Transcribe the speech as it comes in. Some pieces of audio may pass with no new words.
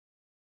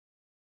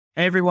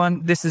Hey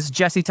everyone, this is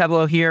Jesse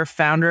Tebelo here,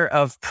 founder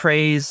of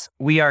Praise.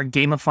 We are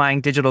gamifying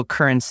digital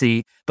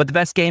currency, but the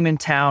best game in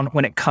town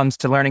when it comes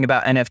to learning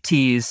about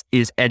NFTs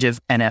is Edge of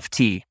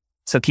NFT.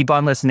 So keep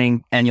on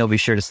listening and you'll be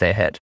sure to stay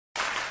ahead.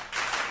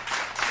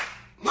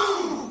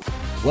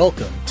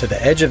 Welcome to the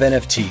Edge of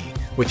NFT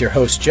with your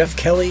hosts Jeff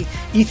Kelly,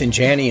 Ethan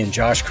Janney, and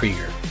Josh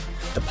Krieger,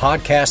 the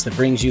podcast that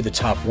brings you the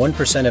top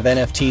 1% of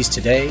NFTs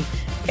today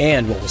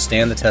and what will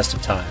stand the test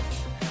of time.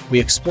 We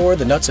explore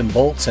the nuts and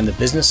bolts and the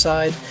business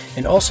side,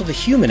 and also the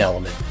human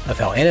element of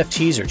how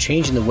NFTs are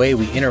changing the way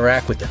we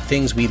interact with the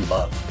things we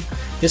love.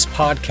 This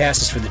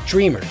podcast is for the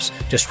dreamers,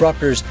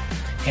 disruptors,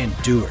 and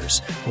doers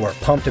who are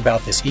pumped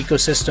about this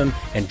ecosystem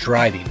and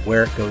driving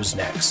where it goes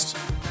next.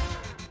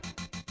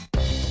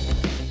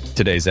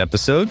 Today's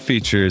episode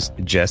features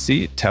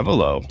Jesse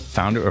Tebelo,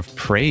 founder of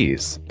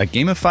Praise, a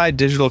gamified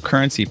digital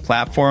currency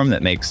platform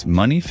that makes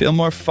money feel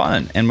more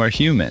fun and more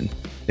human.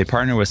 They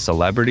partner with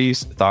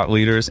celebrities, thought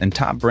leaders, and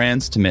top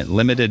brands to mint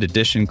limited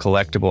edition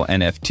collectible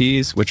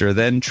NFTs, which are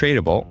then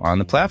tradable on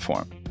the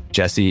platform.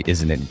 Jesse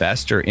is an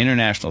investor,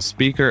 international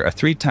speaker, a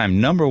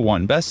 3-time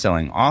 #1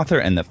 best-selling author,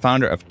 and the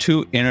founder of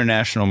 2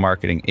 international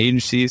marketing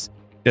agencies.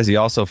 Jesse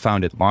also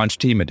founded Launch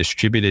Team, a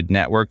distributed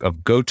network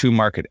of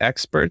go-to-market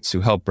experts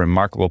who help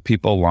remarkable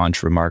people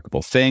launch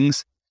remarkable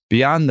things.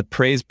 Beyond the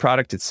Praise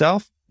product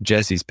itself,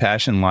 Jesse's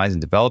passion lies in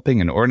developing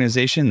an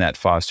organization that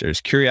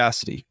fosters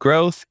curiosity,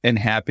 growth, and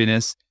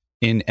happiness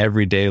in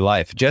everyday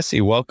life.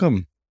 Jesse,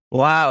 welcome.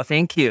 Wow,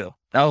 thank you.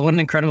 Oh, what an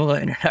incredible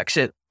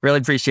introduction. Really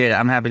appreciate it.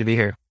 I'm happy to be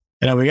here.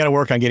 We got to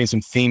work on getting some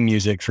theme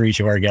music for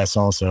each of our guests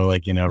also,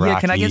 like, Rocky. Yeah,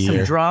 can I get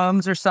some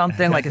drums or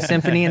something, like a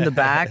symphony in the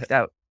back?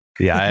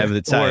 Yeah, I have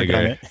the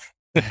tiger.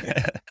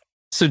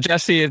 So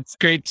Jesse, it's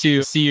great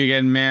to see you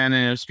again, man.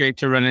 And it was great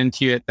to run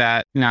into you at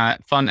that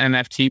fun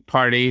NFT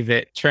party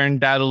that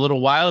turned out a little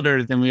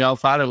wilder than we all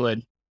thought it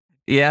would.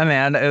 Yeah,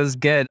 man, it was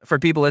good. For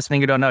people listening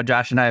who don't know,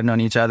 Josh and I have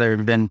known each other.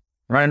 We've been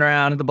running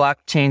around in the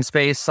blockchain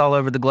space all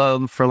over the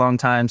globe for a long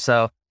time.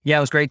 So yeah,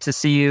 it was great to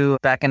see you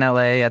back in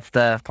LA at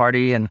the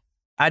party. And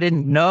I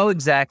didn't know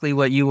exactly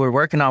what you were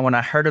working on. When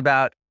I heard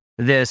about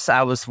this,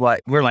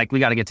 we're like, we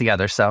got to get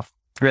together. So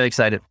really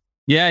excited.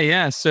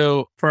 Yeah.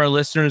 So for our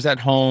listeners at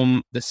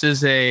home, this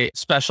is a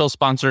special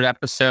sponsored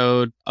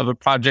episode of a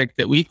project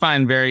that we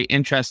find very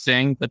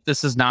interesting, but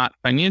this is not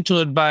financial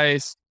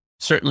advice.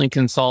 Certainly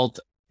consult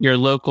your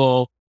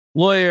local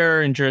lawyer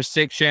and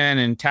jurisdiction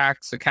and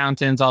tax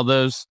accountants, all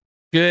those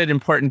good,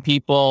 important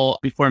people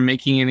before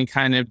making any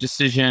kind of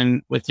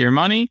decision with your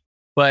money.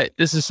 But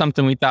this is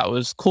something we thought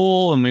was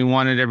cool and we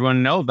wanted everyone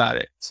to know about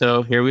it.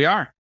 So here we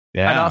are.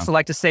 Yeah. I'd also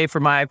like to say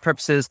for my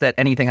purposes that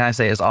anything I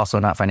say is also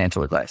not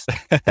financial advice.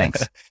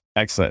 Thanks.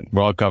 Excellent.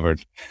 We're all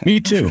covered. Me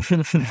too.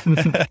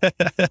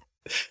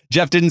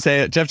 Jeff didn't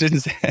say it.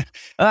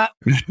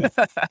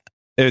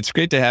 It's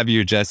great to have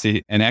you,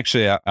 Jesse. And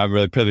actually, I'm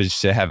really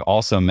privileged to have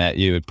also met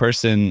you in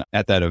person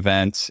at that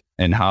event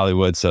in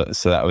Hollywood. So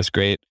that was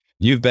great.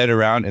 You've been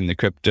around in the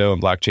crypto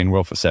and blockchain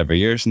world for several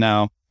years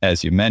now,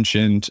 as you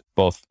mentioned,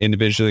 both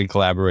individually and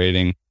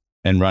collaborating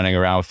and running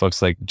around with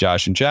folks like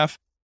Josh and Jeff.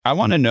 I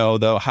want to know,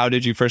 though, how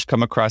did you first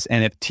come across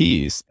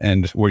NFTs?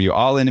 And were you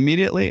all in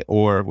immediately,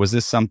 or was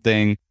this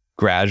something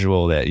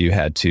gradual that you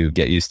had to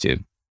get used to?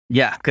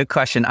 Yeah, good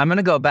question. I'm going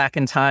to go back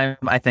in time,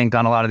 I think,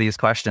 on a lot of these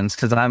questions,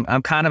 because I'm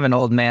kind of an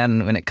old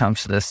man when it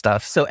comes to this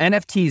stuff. So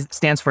NFT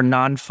stands for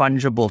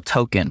non-fungible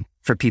token,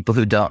 for people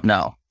who don't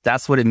know.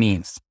 That's what it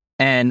means.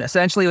 And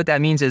essentially what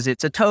that means is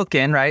it's a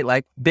token, right?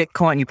 Like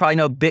Bitcoin. You probably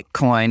know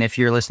Bitcoin, if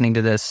you're listening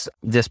to this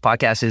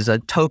podcast, is a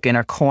token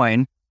or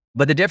coin.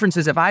 But the difference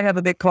is if I have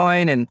a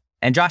Bitcoin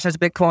and Josh has a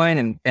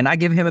Bitcoin and I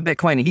give him a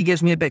Bitcoin and he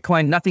gives me a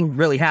Bitcoin, nothing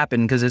really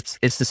happened because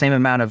it's the same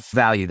amount of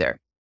value there.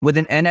 With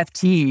an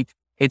NFT,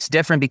 it's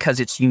different because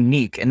it's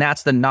unique. And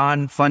that's the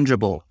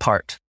non-fungible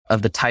part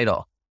of the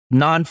title.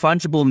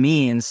 Non-fungible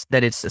means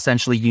that it's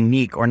essentially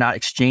unique or not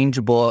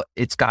exchangeable.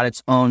 It's got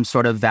its own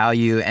sort of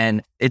value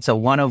and it's a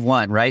one of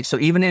one, right? So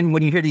even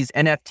when you hear these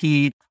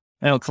NFT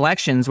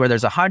collections where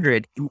there's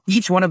 100,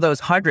 each one of those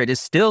 100 is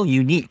still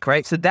unique,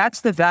 right? So that's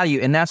the value.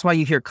 And that's why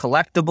you hear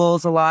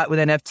collectibles a lot with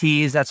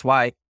NFTs. That's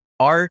why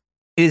art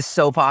is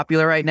so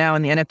popular right now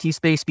in the NFT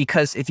space,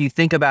 because if you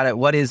think about it,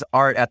 what is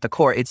art at the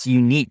core? It's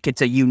unique.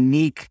 It's a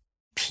unique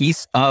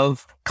piece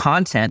of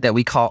content that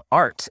we call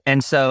art.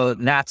 And so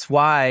that's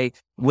why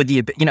with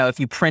the, if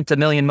you print 1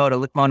 million Mona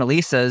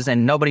Lisas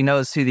and nobody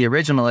knows who the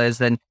original is,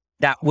 then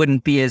that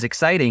wouldn't be as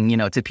exciting,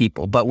 to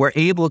people. But we're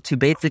able to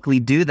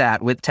basically do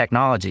that with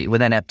technology, with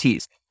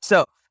NFTs.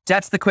 So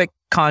that's the quick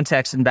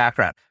context and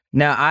background.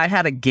 Now, I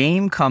had a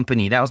game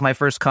company. That was my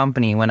first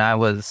company when I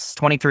was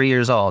 23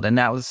 years old. And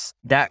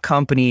that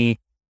company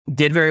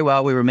did very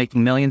well. We were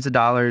making millions of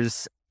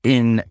dollars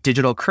in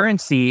digital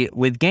currency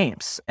with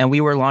games. And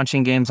we were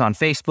launching games on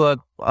Facebook,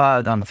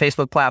 on the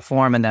Facebook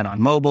platform, and then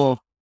on mobile.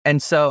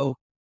 And so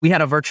we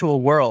had a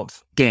virtual world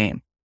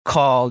game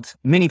called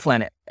Mini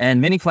Planet. And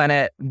Mini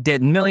Planet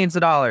did millions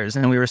of dollars.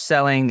 And we were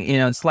selling,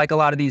 it's like a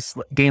lot of these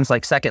games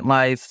like Second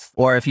Life,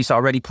 or if you saw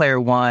Ready Player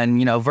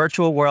One,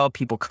 virtual world,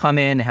 people come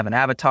in, have an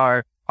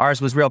avatar.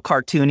 Ours was real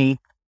cartoony.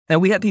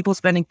 And we had people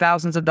spending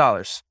thousands of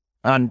dollars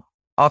on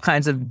all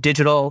kinds of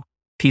digital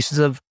pieces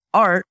of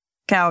art,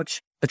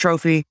 couch, a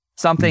trophy,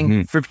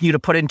 something for you to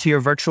put into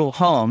your virtual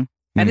home.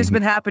 And it's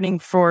been happening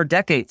for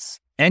decades.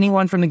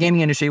 Anyone from the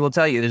gaming industry will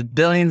tell you there's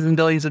billions and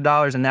billions of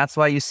dollars. And that's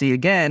why you see,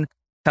 again,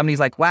 companies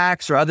like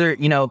Wax or other,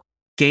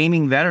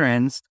 gaming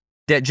veterans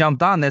that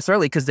jumped on this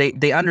early because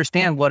they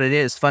understand what it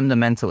is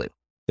fundamentally.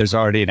 There's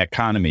already an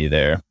economy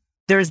there.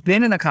 There's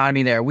been an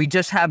economy there. We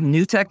just have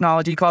new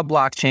technology called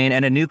blockchain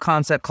and a new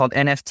concept called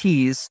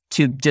NFTs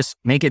to just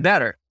make it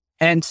better.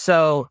 And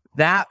so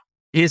that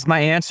is my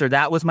answer.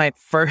 That was my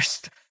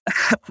first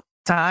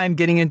time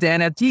getting into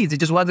NFTs. It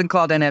just wasn't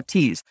called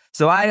NFTs.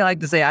 So I like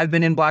to say I've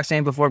been in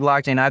blockchain before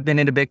blockchain. I've been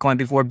into Bitcoin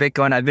before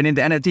Bitcoin. I've been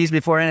into NFTs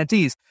before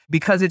NFTs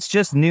because it's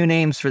just new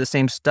names for the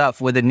same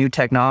stuff with a new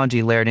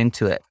technology layered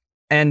into it.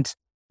 And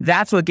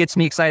that's what gets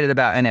me excited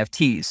about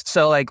NFTs.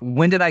 So like,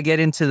 when did I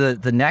get into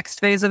the next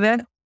phase of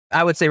it?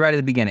 I would say right at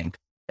the beginning.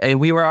 And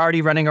we were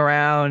already running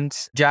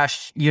around.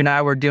 Josh, you and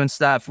I were doing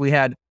stuff. We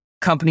had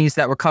companies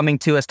that were coming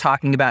to us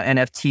talking about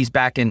NFTs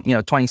back in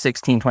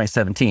 2016,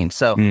 2017.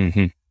 So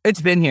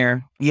it's been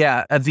here.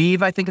 Yeah.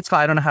 Aviv, I think it's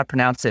called. I don't know how to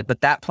pronounce it, but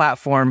that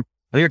platform,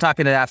 we were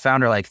talking to that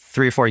founder like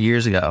 3 or 4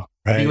 years ago.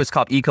 Right. I think it was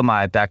called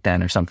Ecomi back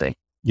then or something.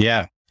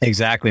 Yeah,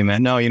 exactly,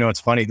 man. No,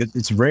 it's funny.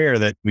 It's rare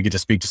that we get to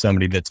speak to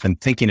somebody that's been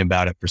thinking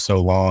about it for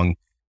so long.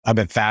 I've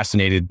been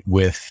fascinated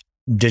with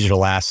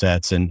digital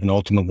assets and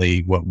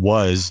ultimately what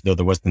was, though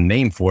there was the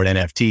name for it,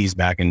 NFTs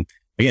back in,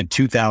 again,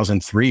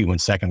 2003 when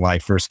Second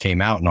Life first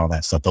came out and all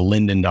that stuff, the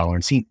Linden dollar,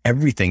 and seeing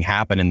everything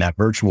happen in that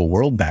virtual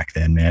world back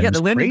then, man. Yeah,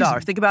 the Linden dollar.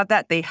 Think about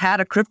that. They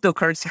had a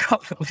cryptocurrency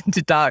called the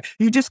Linden dollar.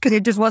 It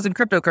just wasn't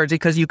cryptocurrency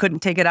because you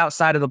couldn't take it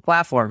outside of the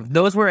platform.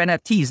 Those were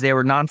NFTs. They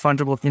were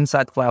non-fungible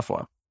inside the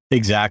platform.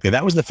 Exactly.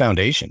 That was the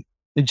foundation.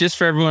 And just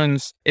for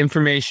everyone's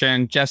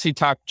information, Jesse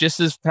talked just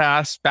as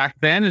fast back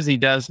then as he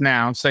does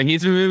now. So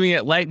he's been moving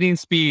at lightning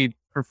speed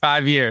for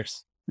 5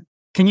 years.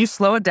 Can you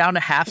slow it down to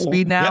half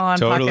speed now on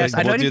totally. podcasts?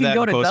 I know you can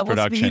go to double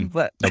speed,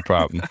 but no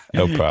problem.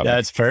 No problem.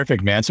 That's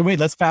perfect, man. So wait,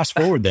 let's fast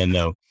forward then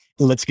though.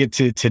 Let's get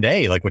to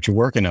today, like what you're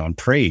working on,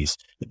 Praise.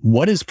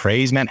 What is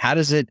Praise, man? How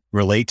does it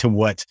relate to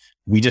what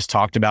we just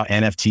talked about,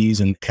 NFTs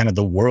and kind of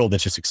the world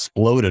that's just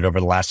exploded over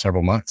the last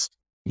several months?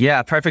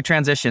 Yeah, perfect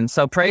transition.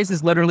 So Praise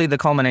is literally the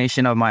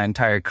culmination of my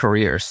entire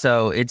career.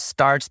 So it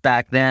starts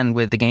back then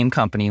with the game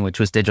company, which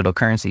was Digital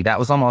Currency. That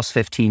was almost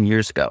 15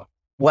 years ago.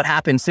 What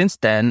happened since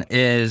then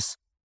is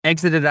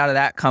exited out of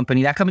that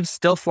company. That company's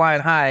still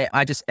flying high.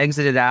 I just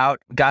exited out,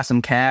 got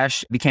some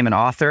cash, became an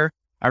author.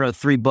 I wrote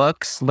 3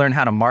 books, learned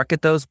how to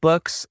market those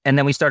books, and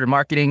then we started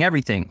marketing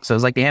everything. So it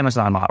was like the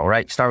Amazon model,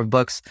 right? You start with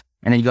books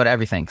and then you go to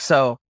everything.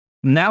 So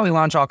now we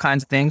launch all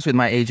kinds of things with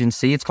my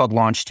agency. It's called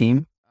Launch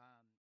Team.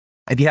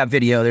 If you have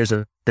video, there's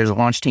a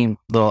Launch Team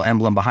little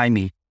emblem behind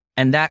me.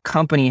 And that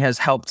company has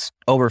helped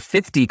over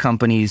 50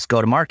 companies go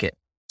to market.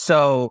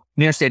 So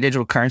we understand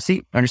digital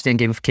currency, we understand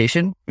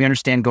gamification, we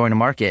understand going to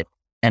market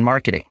and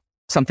marketing,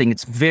 something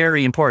that's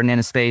very important in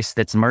a space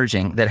that's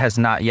emerging that has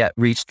not yet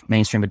reached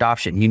mainstream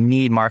adoption. You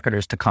need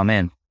marketers to come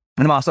in.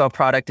 And I'm also a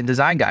product and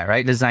design guy,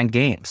 right? Design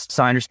games.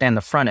 So I understand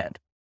the front end.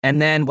 And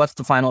then what's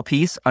the final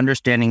piece?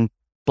 Understanding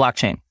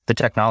blockchain, the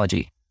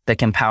technology that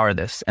can power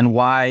this. And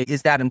why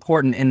is that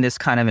important in this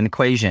kind of an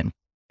equation?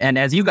 And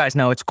as you guys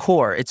know, it's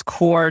core. It's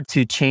core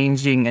to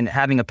changing and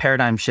having a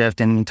paradigm shift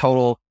in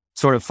total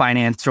sort of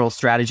financial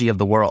strategy of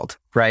the world,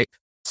 right?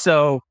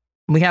 So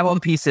we have all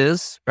the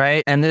pieces,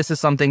 right? And this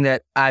is something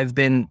that I've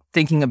been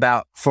thinking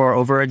about for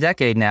over a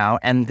decade now.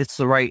 And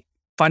it's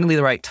finally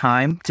the right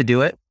time to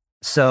do it.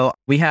 So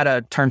we had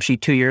a term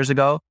sheet 2 years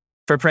ago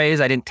for Praise.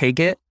 I didn't take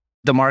it.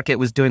 The market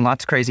was doing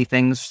lots of crazy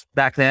things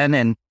back then,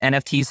 and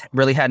NFTs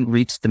really hadn't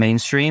reached the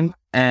mainstream,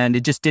 and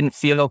it just didn't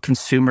feel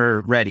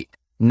consumer ready.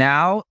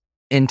 Now,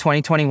 in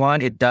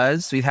 2021, it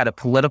does. We've had a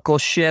political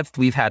shift.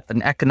 We've had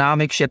an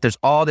economic shift. There's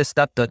all this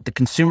stuff. The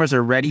consumers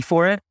are ready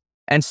for it.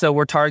 And so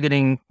we're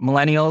targeting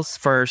millennials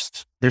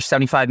first. There's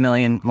 75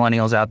 million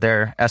millennials out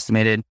there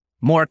estimated.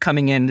 More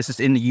coming in. This is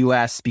in the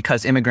US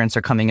because immigrants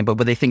are coming in, but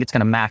they think it's going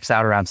to max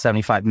out around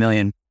 75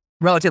 million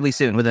relatively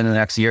soon, within the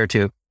next year or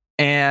two.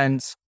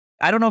 And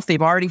I don't know if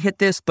they've already hit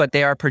this, but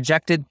they are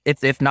projected,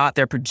 if not,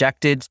 they're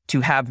projected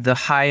to have the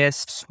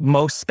highest,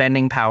 most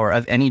spending power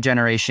of any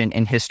generation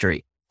in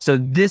history. So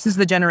this is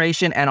the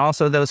generation, and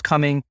also those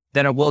coming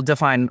that will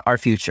define our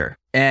future.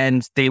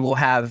 And they will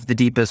have the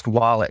deepest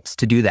wallets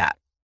to do that.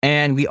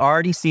 And we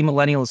already see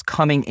millennials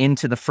coming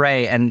into the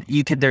fray. And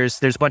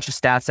there's a bunch of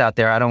stats out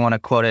there. I don't want to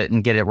quote it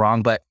and get it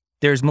wrong, but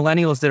there's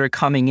millennials that are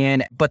coming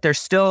in, but they're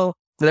still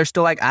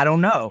like, I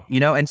don't know,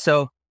 And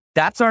so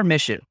that's our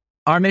mission.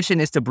 Our mission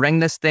is to bring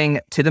this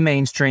thing to the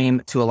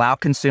mainstream, to allow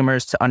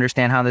consumers to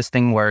understand how this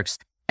thing works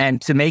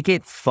and to make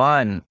it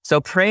fun. So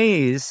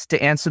Praise,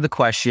 to answer the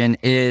question,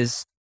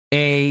 is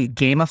a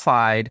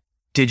gamified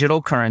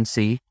digital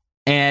currency,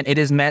 and it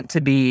is meant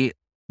to be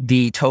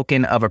the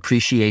token of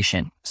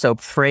appreciation. So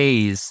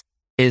praise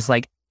is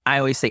like, I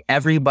always say,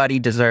 everybody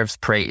deserves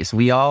praise.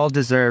 We all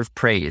deserve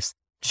praise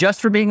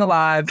just for being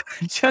alive,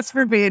 just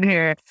for being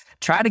here,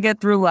 try to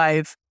get through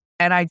life.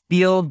 And I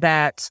feel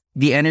that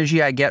the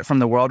energy I get from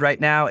the world right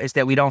now is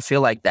that we don't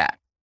feel like that.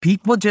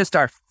 People just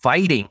are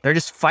fighting. They're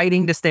just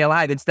fighting to stay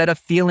alive instead of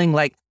feeling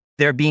like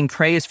they're being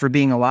praised for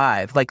being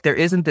alive. Like there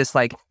isn't this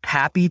like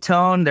happy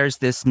tone. There's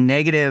this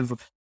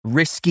negative,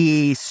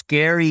 risky,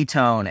 scary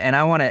tone. And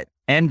I want to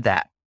end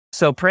that.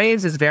 So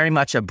Praise is very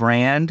much a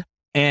brand,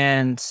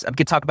 and I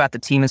could talk about the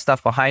team and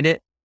stuff behind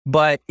it.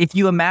 But if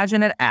you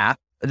imagine an app,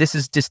 this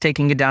is just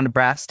taking it down to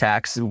brass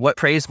tacks. What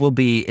Praise will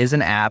be is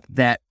an app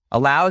that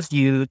allows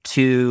you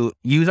to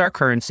use our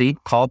currency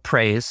called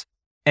Praise,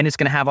 and it's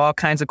going to have all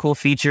kinds of cool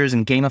features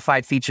and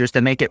gamified features to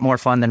make it more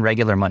fun than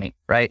regular money,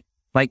 right?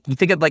 Like you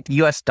think of like the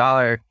US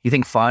dollar, you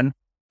think fun?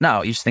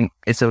 No, you just think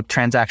it's a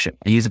transaction.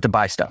 You use it to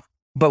buy stuff.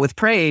 But with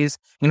Praise,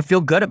 you're going to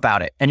feel good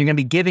about it, and you're going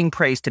to be giving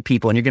praise to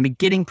people, and you're going to be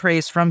getting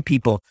praise from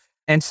people.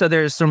 And so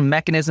there's some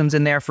mechanisms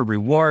in there for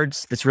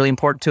rewards that's really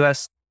important to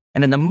us.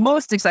 And then the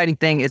most exciting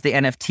thing is the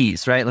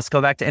NFTs, right? Let's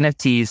go back to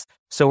NFTs.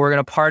 So we're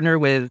going to partner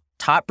with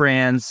top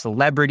brands,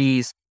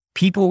 celebrities,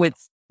 people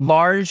with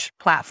large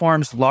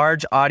platforms,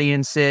 large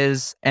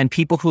audiences, and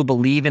people who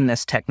believe in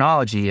this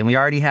technology. And we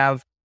already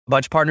have a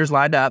bunch of partners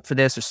lined up for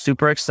this. We're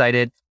super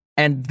excited.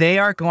 And they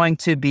are going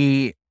to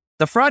be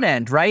the front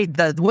end, right?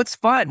 What's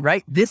fun,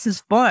 right? This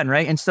is fun,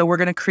 right? And so we're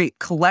going to create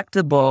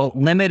collectible,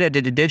 limited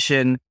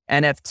edition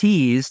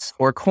NFTs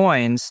or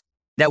coins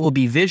that will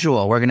be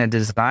visual. We're going to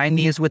design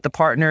these with the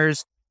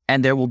partners,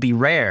 and there will be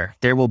rare.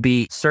 There will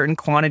be certain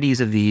quantities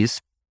of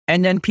these,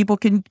 and then people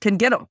can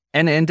get them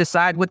and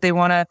decide what they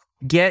want to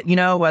get,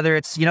 whether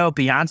it's,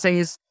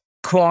 Beyonce's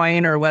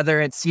coin or whether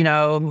it's,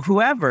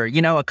 whoever,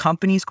 a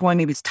company's coin,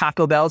 maybe it's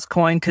Taco Bell's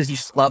coin because you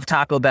just love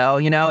Taco Bell,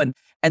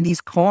 and these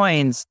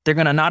coins, they're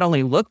going to not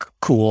only look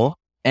cool,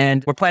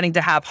 and we're planning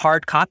to have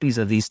hard copies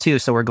of these too.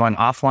 So we're going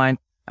online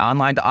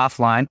to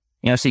offline,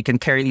 so you can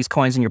carry these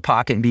coins in your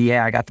pocket and be,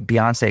 I got the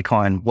Beyonce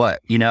coin,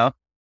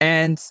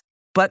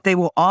 but they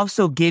will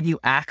also give you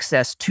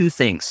access to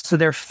things. So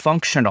they're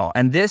functional.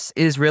 And this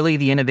is really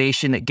the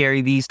innovation that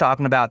Gary Vee's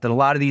talking about, that a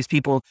lot of these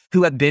people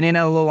who have been in it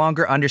a little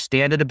longer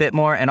understand it a bit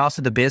more. And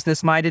also the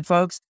business-minded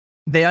folks,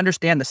 they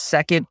understand the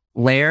second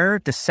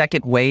layer, the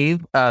second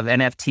wave of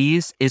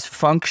NFTs is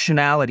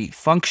functionality,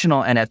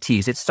 functional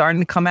NFTs. It's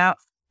starting to come out,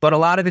 but a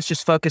lot of it's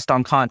just focused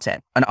on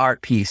content, an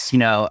art piece,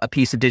 a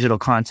piece of digital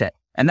content.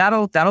 And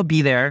that'll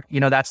be there.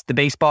 That's the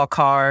baseball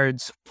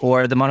cards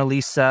or the Mona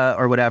Lisa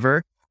or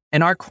whatever.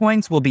 And our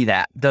coins will be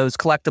those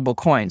collectible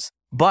coins.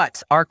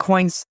 But our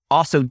coins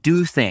also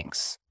do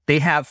things. They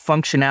have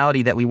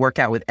functionality that we work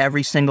out with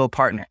every single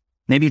partner.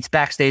 Maybe it's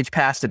backstage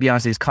pass at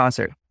Beyonce's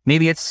concert.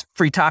 Maybe it's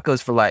free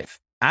tacos for life.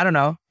 I don't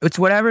know. It's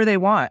whatever they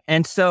want.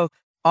 And so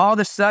all of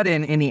a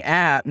sudden in the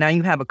app, now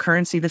you have a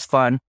currency that's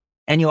fun,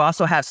 and you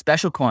also have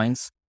special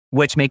coins,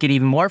 which make it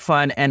even more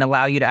fun and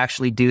allow you to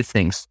actually do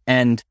things.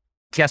 And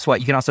guess what?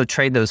 You can also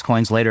trade those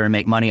coins later and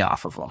make money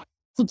off of them.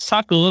 Let's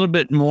talk a little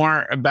bit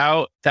more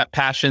about that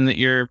passion that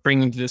you're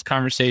bringing to this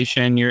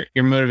conversation, your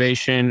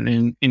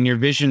motivation and your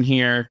vision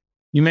here.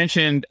 You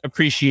mentioned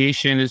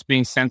appreciation as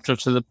being central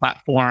to the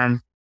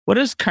platform. What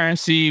does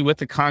currency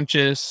with a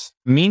conscious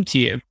mean to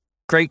you?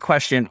 Great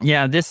question.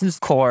 Yeah, this is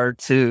core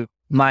to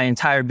my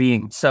entire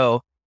being.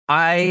 So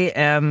I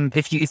am,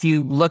 if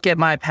you look at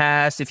my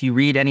past, if you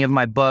read any of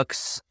my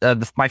books,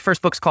 my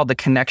first book's called The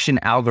Connection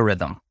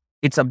Algorithm.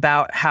 It's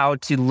about how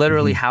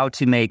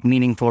to make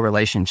meaningful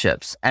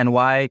relationships, and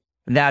why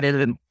that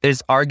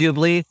is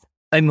arguably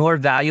a more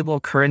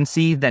valuable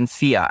currency than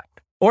fiat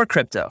or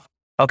crypto.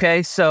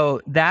 Okay,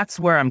 so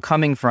that's where I'm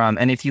coming from.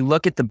 And if you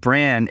look at the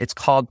brand, it's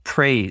called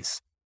Praise.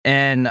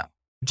 And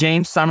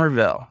James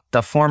Somerville,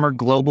 the former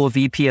global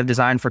VP of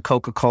design for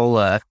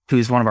Coca-Cola,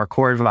 who's one of our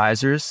core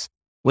advisors,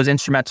 was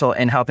instrumental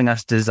in helping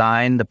us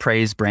design the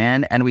Praise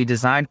brand. And we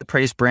designed the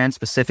Praise brand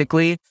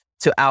specifically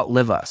to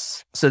outlive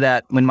us, so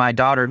that when my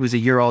daughter, who's a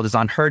year old, is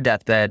on her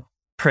deathbed,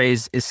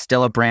 Praise is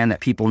still a brand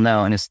that people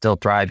know and is still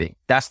thriving.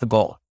 That's the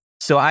goal.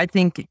 So I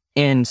think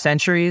in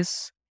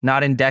centuries,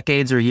 not in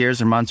decades or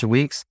years or months or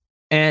weeks.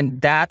 And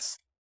that's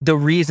the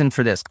reason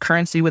for this.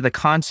 Currency with a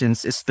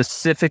conscience is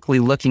specifically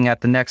looking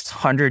at the next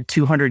 100,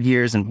 200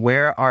 years and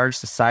where our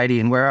society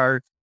and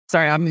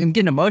I'm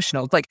getting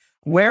emotional. It's like,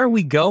 where are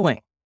we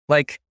going?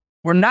 Like,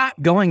 we're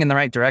not going in the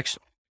right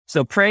direction.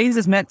 So Praise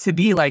is meant to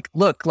be like,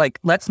 look, like,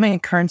 let's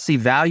make currency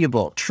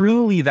valuable,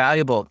 truly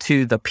valuable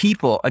to the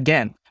people.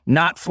 Again,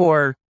 not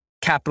for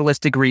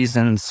capitalistic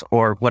reasons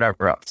or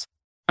whatever else.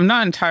 I'm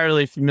not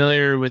entirely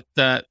familiar with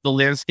the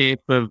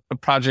landscape of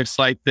projects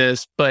like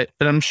this, but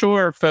I'm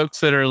sure folks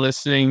that are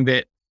listening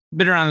that have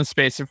been around the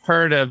space have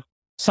heard of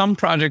some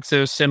projects that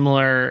are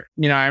similar.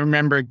 I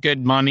remember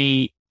Good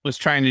Money was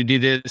trying to do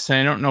this, and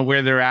I don't know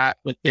where they're at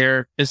with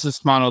their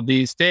business model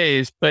these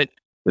days, but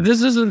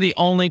this isn't the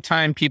only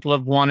time people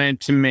have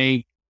wanted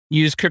to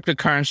use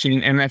cryptocurrency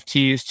and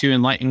NFTs to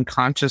enlighten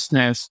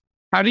consciousness.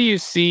 How do you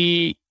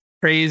see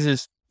Praise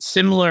as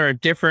similar or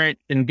different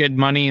than Good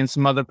Money and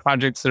some other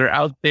projects that are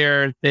out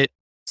there that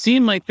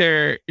seem like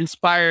they're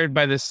inspired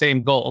by the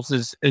same goals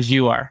as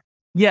you are?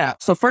 Yeah.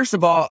 So first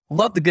of all,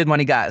 love the Good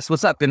Money guys.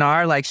 What's up,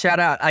 Gunnar? Like, shout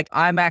out.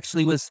 I'm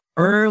actually was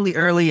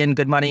early in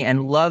Good Money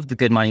and love the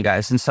Good Money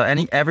guys. And so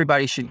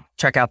everybody should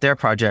check out their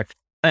project.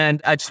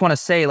 And I just want to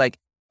say, like,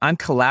 I'm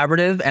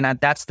collaborative, and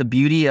that's the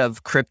beauty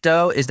of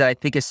crypto, is that I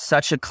think it's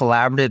such a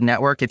collaborative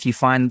network if you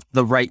find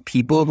the right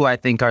people who I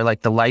think are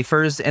like the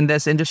lifers in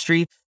this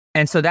industry.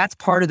 And so that's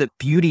part of the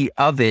beauty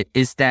of it,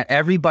 is that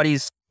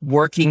everybody's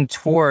working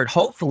toward,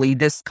 hopefully,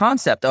 this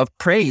concept of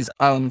praise,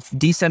 of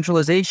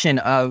decentralization,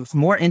 of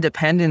more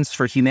independence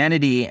for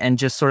humanity, and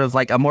just sort of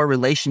like a more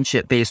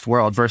relationship-based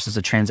world versus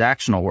a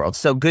transactional world.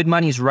 So Good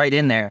Money's right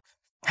in there.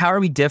 How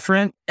are we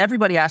different?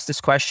 Everybody asks this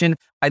question.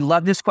 I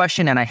love this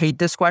question and I hate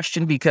this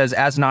question, because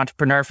as an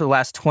entrepreneur for the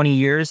last 20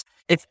 years,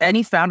 if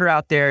any founder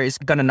out there is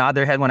going to nod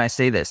their head when I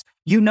say this,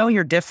 you know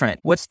you're different.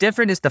 What's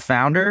different is the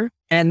founder.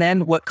 And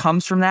then what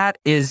comes from that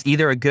is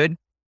either a good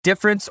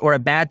difference or a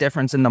bad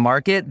difference in the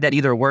market that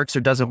either works or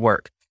doesn't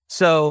work.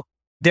 So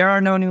there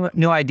are no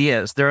new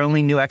ideas. There are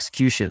only new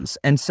executions.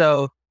 And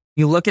so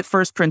you look at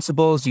first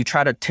principles, you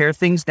try to tear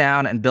things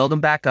down and build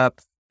them back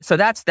up. So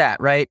that's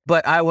that, right?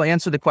 But I will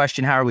answer the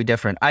question, how are we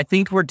different? I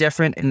think we're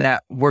different in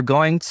that we're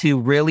going to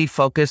really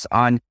focus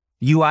on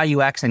UI,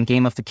 UX, and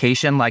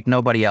gamification like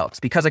nobody else,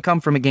 because I come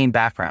from a game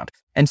background.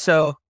 And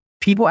so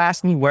people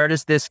ask me, where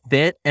does this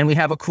fit? And we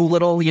have a cool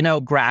little,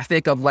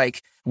 graphic of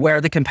like where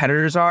the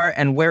competitors are,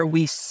 and where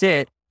we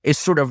sit is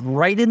sort of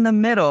right in the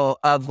middle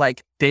of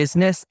like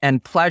business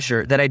and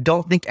pleasure that I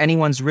don't think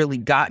anyone's really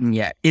gotten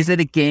yet. Is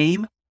it a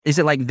game? Is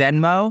it like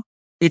Venmo?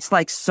 It's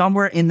like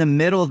somewhere in the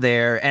middle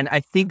there. And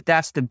I think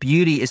that's the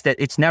beauty, is that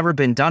it's never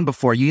been done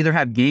before. You either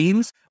have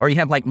games or you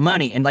have like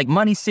money, and like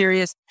money's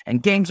serious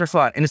and games are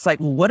fun. And it's like,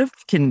 well, what if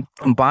we can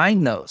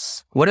combine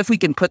those? What if we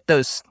can put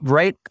those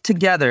right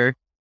together,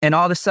 and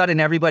all of a sudden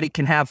everybody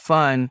can have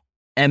fun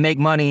and make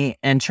money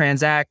and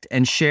transact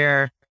and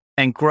share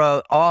and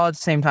grow all at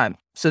the same time?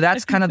 So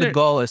that's kind of the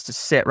goal, is to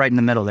sit right in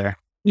the middle there.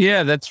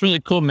 Yeah, that's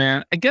really cool,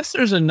 man. I guess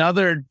there's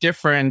another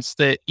difference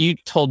that you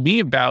told me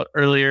about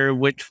earlier,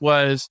 which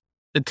was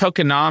the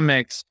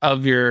tokenomics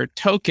of your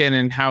token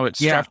and how it's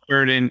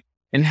structured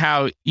and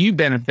how you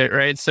benefit,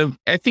 right? So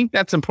I think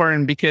that's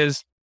important,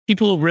 because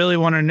people really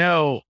want to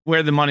know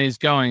where the money is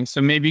going.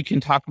 So maybe you can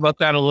talk about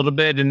that a little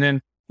bit, and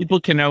then people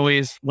can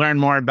always learn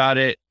more about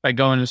it by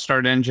going to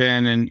Start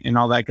Engine and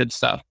all that good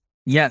stuff.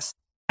 Yes.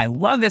 I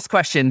love this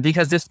question,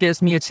 because this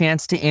gives me a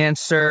chance to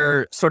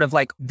answer sort of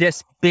like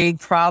this big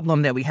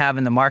problem that we have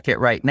in the market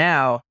right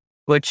now,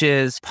 which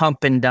is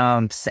pump and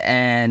dumps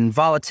and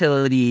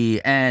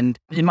volatility. And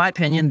in my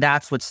opinion,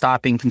 that's what's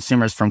stopping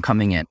consumers from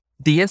coming in.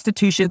 The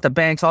institutions, the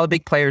banks, all the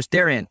big players,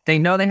 they're in. They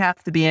know they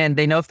have to be in.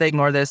 They know if they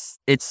ignore this,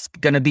 it's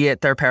going to be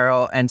at their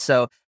peril. And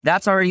so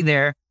that's already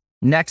there.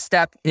 Next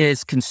step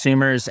is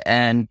consumers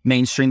and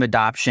mainstream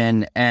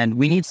adoption. And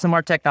we need some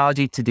more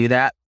technology to do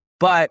that.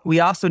 But we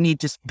also need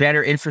just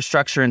better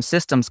infrastructure and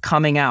systems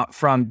coming out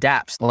from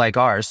dApps like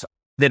ours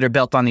that are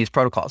built on these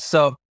protocols.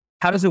 So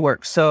how does it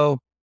work? So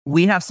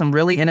we have some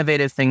really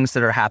innovative things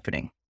that are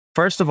happening.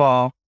 First of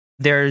all,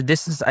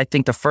 this is, I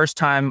think, the first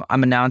time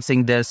I'm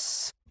announcing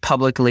this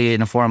publicly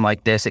in a forum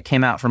like this. It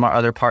came out from our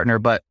other partner,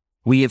 but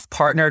we have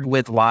partnered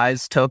with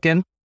Wise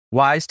Token.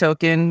 Wise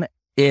Token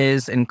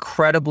is an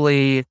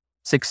incredibly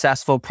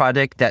successful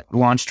project that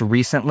launched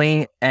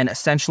recently. And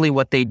essentially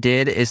what they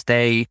did is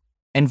they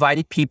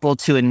invited people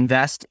to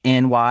invest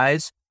in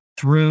Wise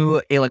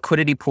through a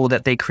liquidity pool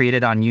that they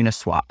created on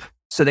Uniswap.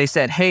 So they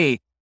said, hey,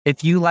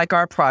 if you like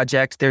our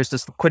project, there's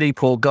this liquidity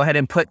pool, go ahead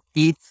and put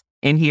ETH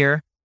in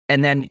here,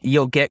 and then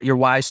you'll get your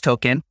Wise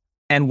token.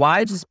 And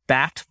Wise is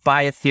backed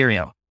by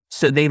Ethereum.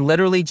 So they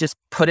literally just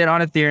put it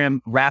on Ethereum,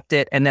 wrapped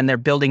it, and then they're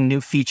building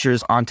new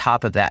features on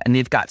top of that. And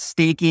they've got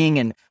staking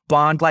and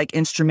bond-like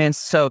instruments.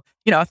 So,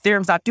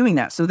 Ethereum's not doing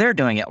that. So they're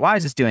doing it.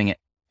 Wise is doing it.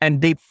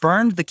 And they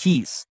burned the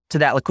keys to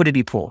that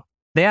liquidity pool.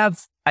 They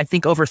have, I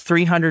think, over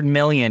 300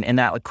 million in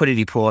that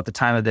liquidity pool at the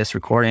time of this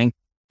recording.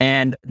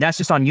 And that's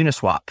just on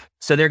Uniswap.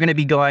 So they're going to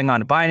be going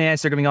on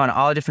Binance. They're going to be going on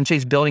all the different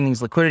chains building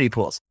these liquidity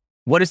pools.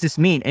 What does this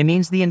mean? It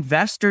means the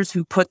investors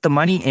who put the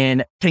money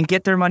in can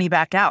get their money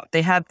back out.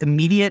 They have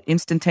immediate,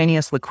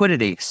 instantaneous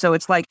liquidity. So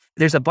it's like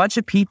there's a bunch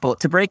of people,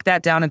 to break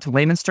that down into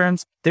layman's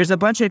terms, there's a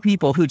bunch of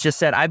people who just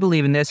said, I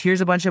believe in this.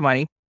 Here's a bunch of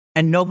money.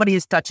 And nobody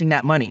is touching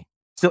that money.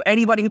 So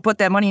anybody who put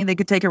that money in, they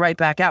could take it right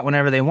back out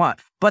whenever they want.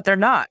 But they're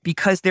not,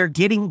 because they're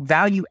getting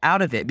value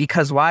out of it,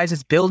 because Wise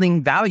is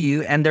building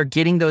value and they're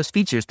getting those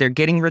features. They're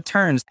getting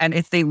returns. And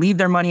if they leave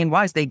their money in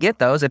Wise, they get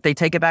those. If they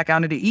take it back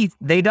out into ETH,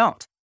 they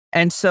don't.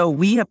 And so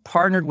we have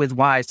partnered with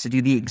Wise to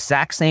do the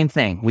exact same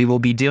thing. We will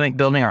be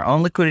building our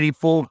own liquidity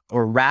pool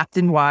or wrapped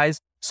in Wise.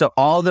 So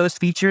all those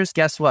features,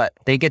 guess what?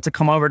 They get to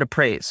come over to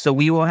Praise. So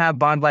we will have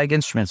bond-like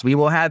instruments. We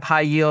will have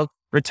high yield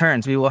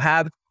returns. We will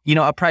have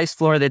a price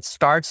floor that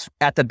starts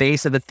at the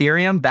base of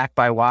Ethereum backed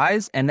by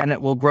Wise, and then it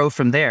will grow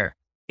from there.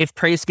 If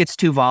Praise gets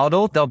too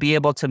volatile, they'll be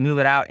able to move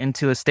it out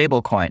into a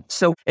stable coin.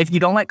 So if you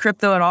don't like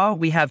crypto at all,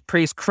 we have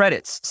Praise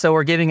credits. So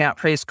we're giving out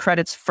Praise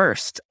credits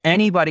first.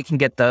 Anybody can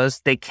get those.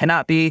 They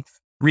cannot be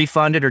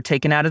refunded or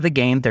taken out of the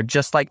game. They're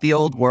just like the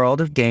old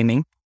world of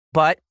gaming,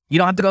 but you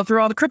don't have to go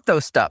through all the crypto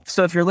stuff.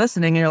 So if you're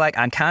listening and you're like,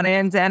 I'm kind of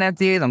into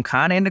NFTs, I'm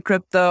kind of into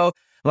crypto,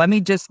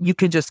 you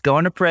could just go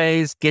into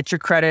Praise, get your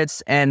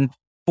credits, and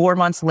 4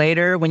 months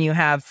later, when you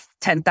have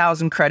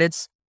 10,000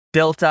 credits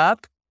built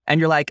up and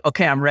you're like,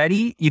 okay, I'm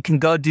ready, you can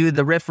go do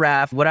the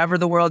riffraff, whatever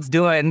the world's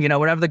doing,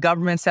 whatever the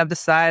governments have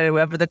decided,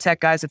 whatever the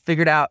tech guys have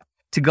figured out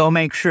to go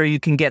make sure you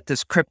can get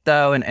this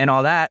crypto and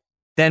all that.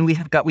 Then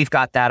we've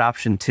got that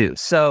option too.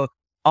 So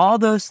all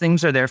those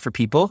things are there for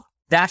people.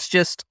 That's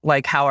just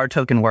like how our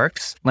token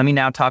works. Let me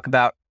now talk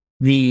about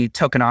the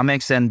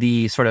tokenomics and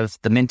the sort of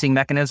the minting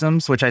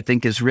mechanisms, which I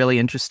think is really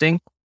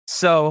interesting.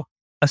 So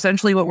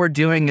essentially what we're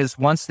doing is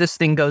once this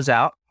thing goes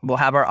out, we'll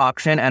have our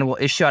auction and we'll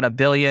issue out 1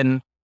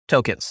 billion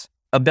tokens.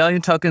 1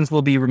 billion tokens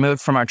will be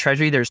removed from our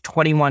treasury. There's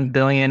 21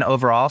 billion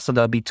overall, so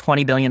there'll be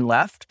 20 billion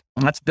left.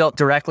 And that's built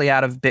directly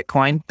out of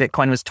Bitcoin.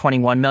 Bitcoin was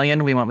 21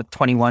 million. We went with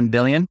 21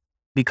 billion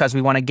because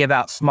we want to give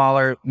out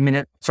smaller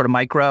sort of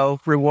micro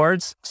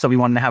rewards. So we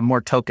wanted to have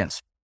more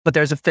tokens, but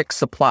there's a fixed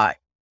supply.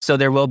 So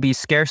there will be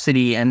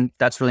scarcity, and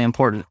that's really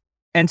important.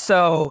 And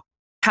so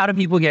how do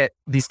people get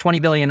these 20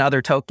 billion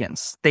other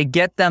tokens? They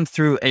get them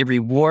through a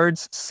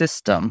rewards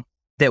system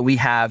that we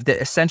have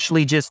that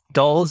essentially just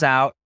doles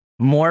out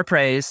more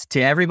praise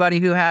to everybody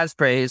who has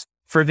praise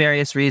for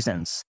various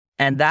reasons.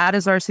 And that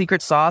is our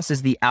secret sauce,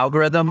 is the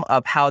algorithm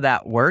of how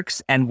that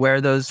works and where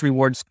those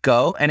rewards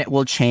go, and it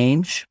will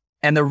change.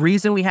 And the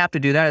reason we have to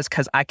do that is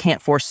because I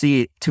can't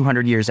foresee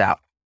 200 years out.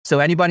 So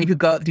anybody who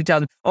tells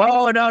them,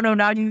 oh, no,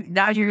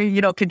 now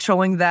you're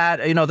controlling that,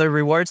 the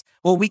rewards.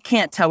 Well, we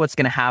can't tell what's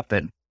going to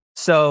happen.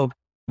 So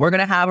we're going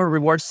to have a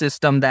reward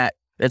system that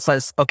it's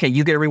like, okay,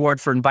 you get a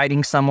reward for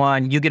inviting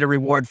someone, you get a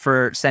reward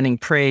for sending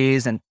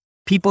praise, and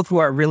people who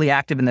are really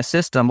active in the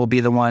system will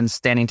be the ones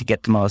standing to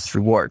get the most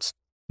rewards.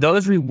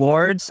 Those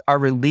rewards are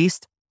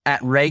released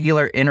at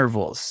regular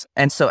intervals.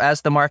 And so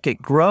as the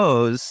market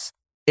grows,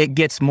 it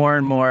gets more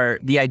and more.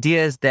 The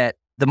idea is that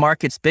the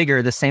market's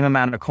bigger, the same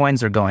amount of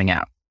coins are going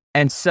out.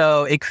 And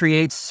so it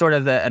creates sort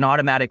of an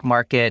automatic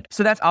market.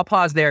 So I'll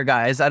pause there,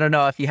 guys. I don't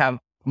know if you have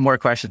more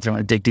questions or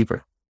want to dig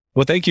deeper.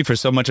 Well, thank you for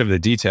so much of the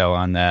detail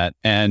on that,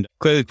 and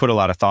clearly put a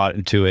lot of thought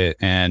into it.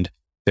 And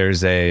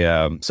there's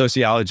a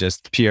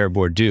sociologist, Pierre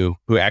Bourdieu,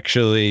 who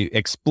actually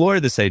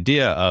explored this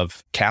idea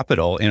of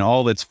capital in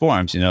all its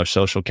forms,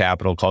 social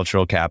capital,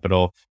 cultural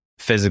capital,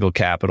 physical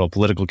capital,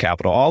 political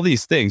capital, all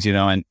these things,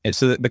 and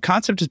so the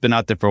concept has been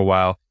out there for a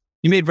while.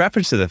 You made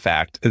reference to the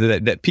fact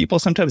that people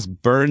sometimes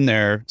burn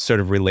their sort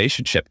of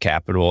relationship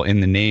capital in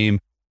the name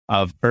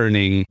of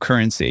earning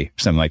currency,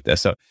 something like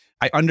this. So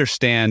I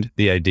understand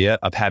the idea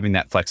of having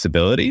that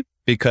flexibility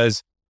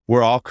because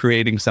we're all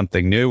creating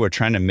something new. We're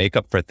trying to make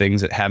up for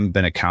things that haven't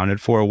been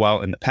accounted for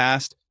well in the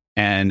past,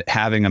 and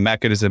having a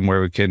mechanism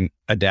where we can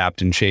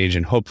adapt and change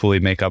and hopefully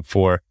make up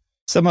for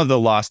some of the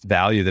lost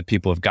value that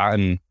people have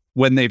gotten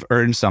when they've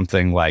earned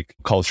something like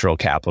cultural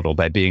capital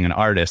by being an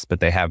artist, but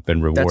they have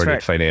been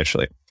rewarded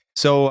financially.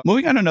 So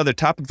moving on to another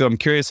topic, though, I'm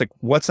curious,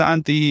 what's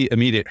on the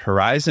immediate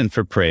horizon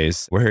for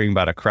Praise? We're hearing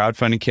about a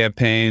crowdfunding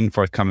campaign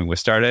forthcoming with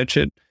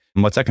StartEdge. And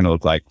what's that going to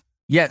look like?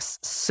 Yes.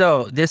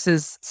 So this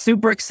is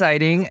super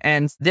exciting,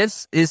 and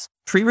this is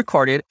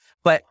pre-recorded.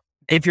 But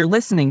if you're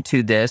listening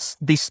to this,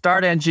 the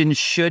Start Engine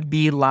should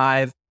be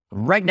live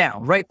right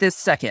now, right this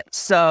second.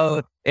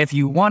 So if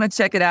you want to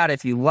check it out,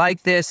 if you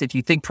like this, if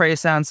you think Praise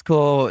sounds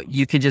cool,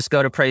 you could just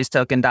go to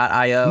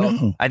praisetoken.io.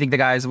 No. I think the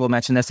guys will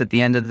mention this at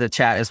the end of the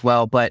chat as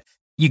well. But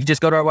you can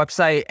just go to our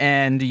website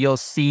and you'll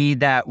see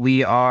that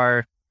we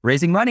are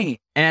raising money.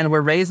 And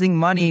we're raising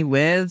money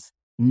with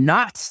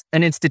not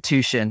an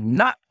institution,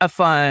 not a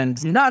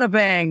fund, not a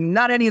bank,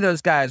 not any of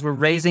those guys. We're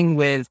raising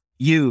with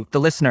you, the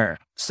listener.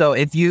 So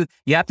if you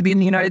have to be in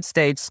the United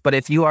States, but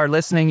if you are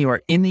listening, you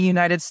are in the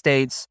United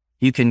States,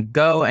 you can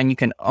go and you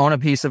can own a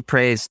piece of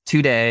Praise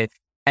today.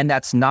 And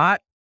that's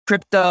not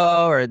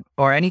crypto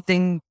or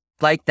anything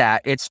like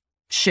that. It's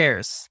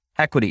shares,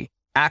 equity,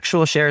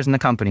 actual shares in the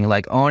company,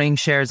 like owning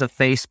shares of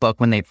Facebook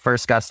when they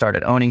first got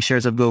started, owning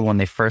shares of Google when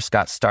they first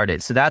got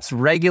started. So that's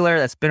regular.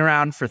 That's been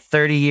around for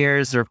 30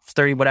 years or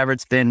 30, whatever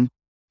it's been.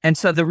 And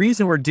so the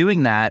reason we're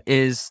doing that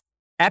is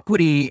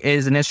equity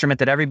is an instrument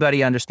that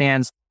everybody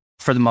understands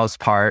for the most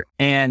part.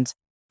 And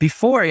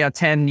before,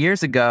 10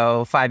 years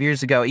ago, 5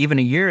 years ago, even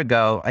a year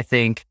ago, I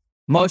think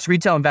most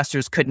retail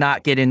investors could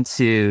not get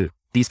into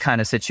these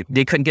kind of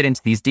they couldn't get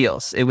into these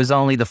deals. It was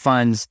only the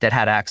funds that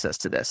had access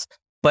to this.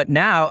 But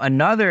now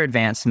another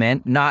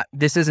advancement,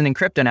 this isn't in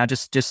crypto now,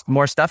 just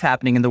more stuff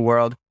happening in the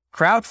world.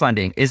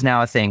 Crowdfunding is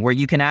now a thing where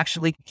you can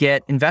actually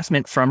get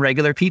investment from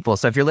regular people.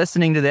 So if you're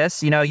listening to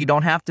this, you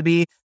don't have to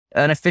be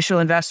an official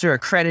investor,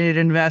 accredited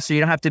investor. You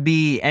don't have to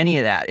be any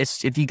of that.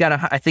 If you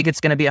got I think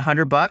it's going to be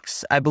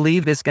 $100, I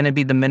believe is going to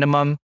be the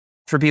minimum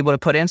for people to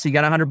put in. So you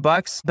got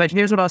 $100. But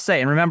here's what I'll say.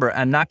 And remember,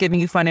 I'm not giving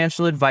you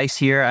financial advice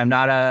here. I'm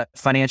not a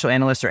financial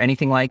analyst or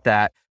anything like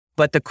that.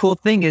 But the cool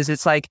thing is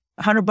it's like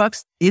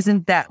 $100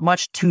 isn't that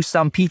much to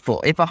some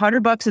people. If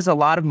 $100 is a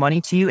lot of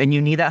money to you and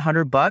you need that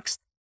 $100,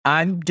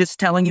 I'm just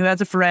telling you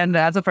as a friend,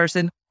 as a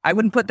person, I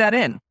wouldn't put that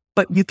in.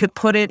 But you could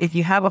put it, if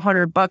you have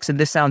 $100 and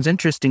this sounds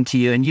interesting to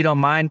you and you don't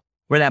mind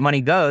where that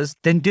money goes,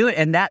 then do it.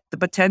 And the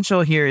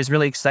potential here is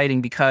really exciting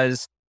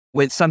because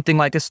with something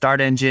like a Start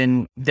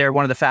Engine, they're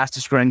one of the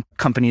fastest growing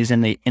companies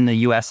in the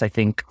US, I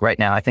think, right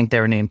now. I think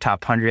they were named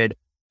top 100.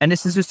 And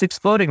this is just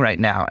exploding right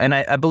now. And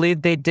I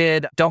believe they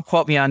did, don't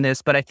quote me on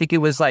this, but I think it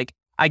was like,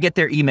 I get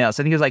their emails.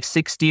 I think it was like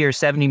 60 or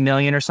 70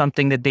 million or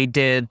something that they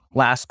did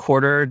last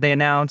quarter. They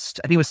announced,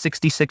 I think it was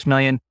 66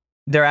 million.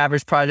 Their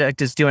average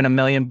project is doing $1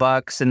 million.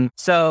 And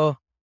so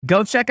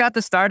go check out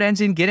the Start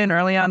Engine, get in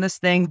early on this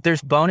thing.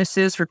 There's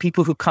bonuses for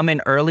people who come in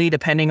early,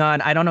 depending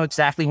on, I don't know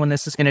exactly when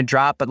this is going to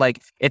drop, but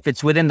like if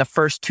it's within the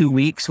first 2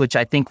 weeks, which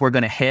I think we're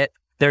going to hit,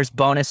 there's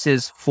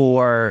bonuses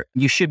for,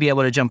 you should be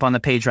able to jump on the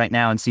page right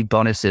now and see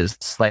bonuses.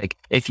 It's like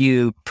if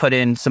you put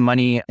in some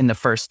money in the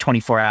first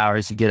 24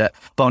 hours, you get a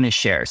bonus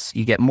shares.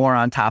 You get more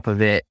on top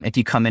of it. If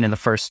you come in the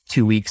first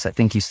 2 weeks, I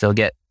think you still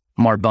get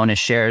more bonus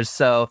shares.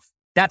 So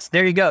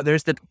there you go.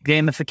 There's the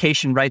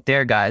gamification right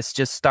there, guys,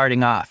 just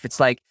starting off. It's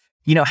like,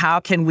 how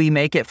can we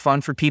make it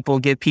fun for people,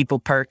 give people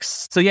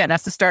perks? So yeah,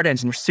 that's the Start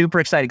Engine. We're super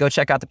excited. Go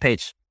check out the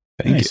page.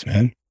 Thanks,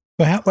 man.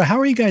 Well, how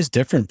are you guys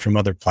different from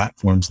other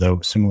platforms, though?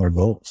 Similar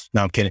goals?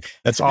 No, I'm kidding.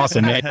 That's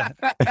awesome, man.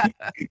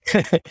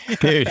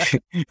 Dude,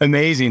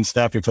 amazing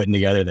stuff you're putting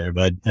together there,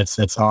 bud.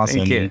 That's awesome.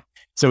 Thank you.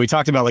 So we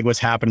talked about like what's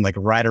happening like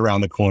right around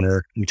the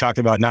corner. We talked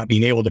about not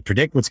being able to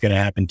predict what's going to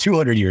happen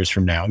 200 years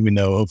from now, even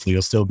though hopefully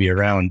you'll still be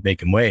around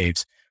making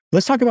waves.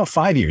 Let's talk about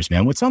 5 years,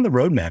 man. What's on the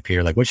roadmap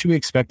here? Like, what should we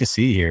expect to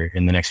see here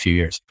in the next few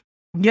years?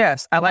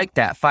 Yes, I like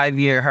that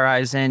 5-year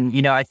horizon.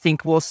 I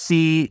think we'll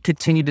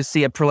continue to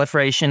see a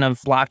proliferation of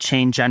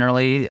blockchain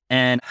generally,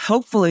 and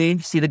hopefully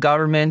see the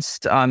governments,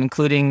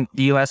 including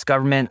the US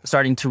government,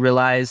 starting to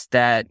realize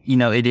that,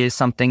 it is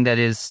something that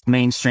is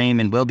mainstream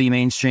and will be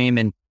mainstream,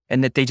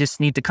 and that they just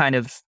need to kind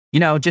of,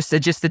 just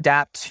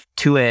adapt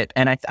to it.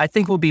 And I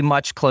think we'll be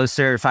much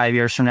closer 5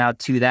 years from now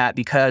to that,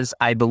 because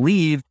I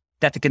believe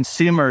that the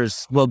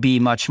consumers will be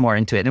much more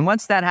into it. And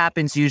once that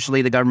happens,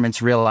 usually the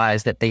governments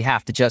realize that they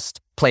have to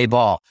just play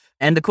ball.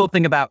 And the cool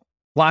thing about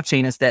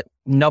blockchain is that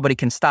nobody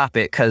can stop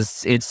it,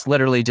 because it's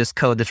literally just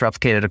code that's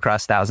replicated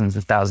across thousands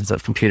and thousands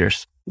of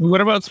computers.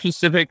 What about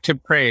specific to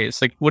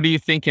Praise? Like, what are you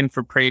thinking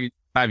for Praise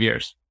 5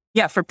 years?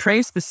 Yeah, for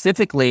Praise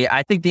specifically,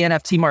 I think the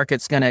NFT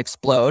market's going to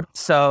explode.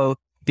 So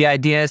the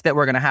idea is that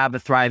we're going to have a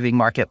thriving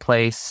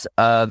marketplace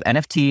of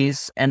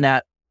NFTs, and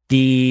that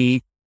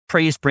the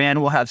Praise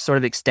brand will have sort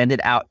of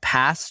extended out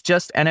past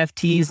just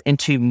NFTs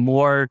into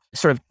more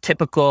sort of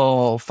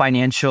typical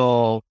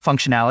financial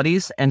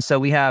functionalities. And so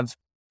we have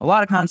a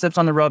lot of concepts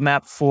on the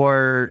roadmap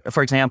for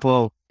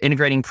example,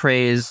 integrating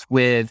Praise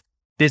with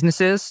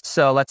businesses.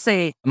 So let's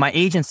say my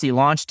agency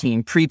launch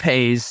team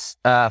prepays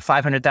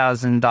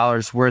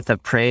 $500,000 worth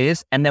of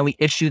Praise, and then we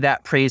issue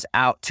that Praise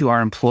out to our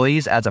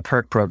employees as a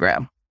perk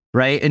program,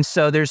 right? And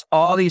so there's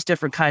all these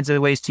different kinds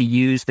of ways to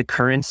use the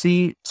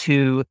currency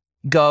to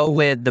go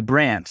with the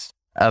brand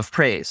of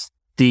Praise,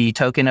 the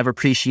token of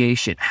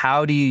appreciation.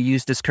 How do you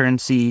use this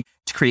currency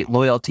to create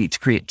loyalty, to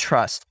create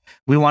trust?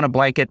 We want to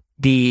blanket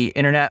the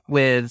internet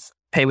with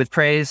pay with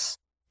Praise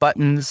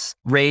buttons,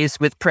 raise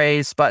with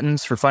Praise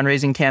buttons for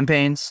fundraising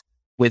campaigns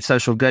with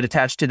social good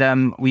attached to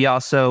them. We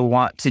also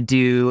want to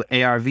do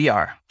AR,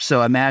 VR.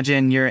 So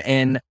imagine you're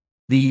in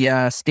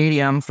the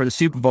stadium for the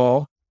Super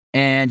Bowl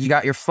and you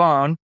got your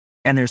phone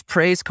and there's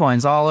Praise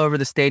coins all over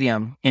the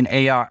stadium in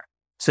AR.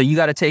 So you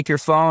got to take your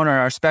phone or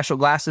our special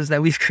glasses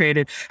that we've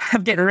created.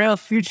 I'm getting real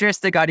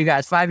futuristic on you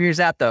guys, 5 years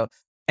out though.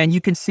 And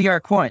you can see our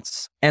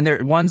coins,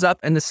 and one's up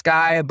in the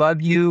sky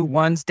above you,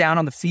 one's down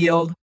on the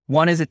field,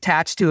 one is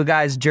attached to a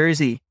guy's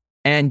jersey,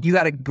 and you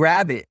got to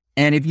grab it.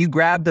 And if you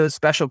grab those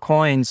special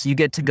coins, you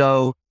get to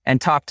go and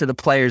talk to the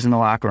players in the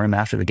locker room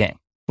after the game.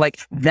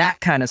 Like that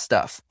kind of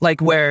stuff, like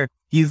where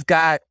you've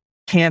got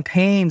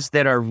campaigns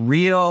that are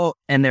real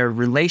and they're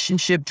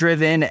relationship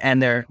driven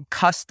and they're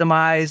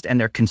customized and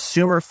they're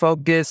consumer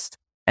focused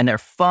and they're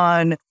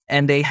fun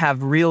and they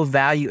have real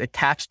value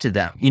attached to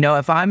them.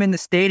 If I'm in the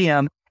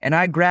stadium and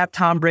I grab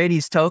Tom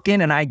Brady's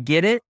token and I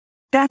get it,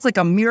 that's like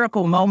a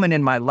miracle moment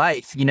in my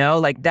life,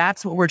 like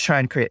that's what we're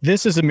trying to create.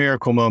 This is a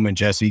miracle moment,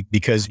 Jesse,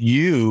 because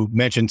you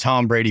mentioned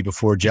Tom Brady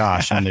before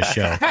Josh on this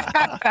show.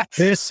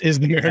 This is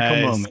the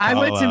miracle moment. I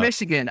went to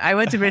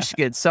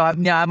Michigan. So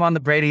I'm on the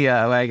Brady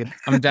wagon.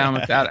 I'm down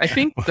with that. I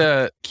think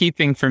the key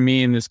thing for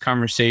me in this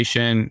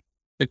conversation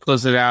to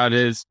close it out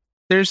is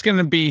there's going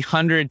to be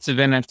hundreds of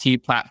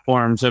NFT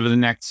platforms over the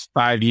next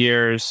 5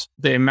 years.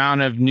 The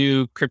amount of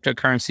new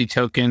cryptocurrency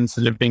tokens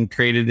that have been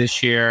created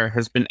this year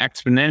has been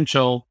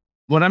exponential.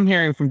 What I'm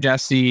hearing from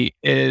Jesse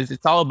is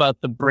it's all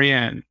about the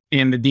brand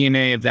and the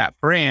DNA of that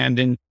brand.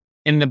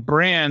 And the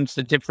brands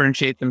that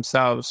differentiate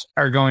themselves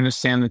are going to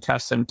stand the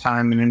test of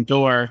time and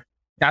endure.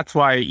 That's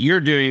why you're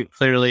doing it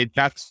clearly.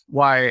 That's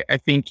why I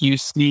think you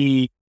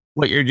see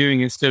what you're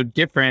doing is so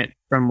different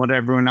from what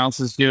everyone else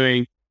is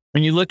doing.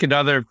 When you look at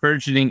other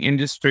burgeoning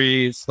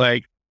industries,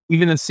 like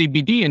even the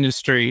CBD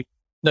industry,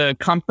 the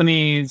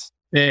companies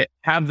that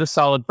have the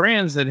solid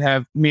brands that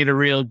have made a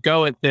real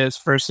go at this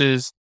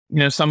versus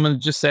someone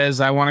just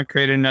says, I want to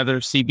create another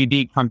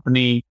CBD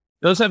company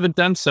those haven't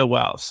done so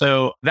well.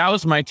 So that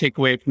was my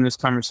takeaway from this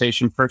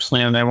conversation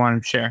personally, and I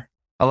wanted to share.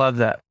 I love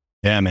that.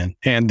 Yeah, man.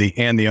 And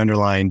the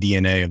underlying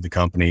DNA of the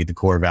company, the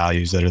core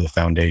values that are the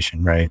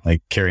foundation, right?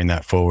 Like carrying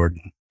that forward,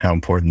 how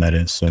important that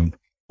is. So,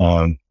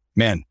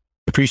 man,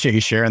 appreciate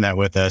you sharing that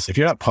with us. If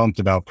you're not pumped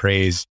about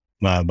Praise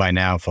by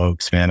now,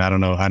 folks, man, I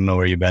don't know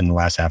where you've been in the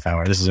last half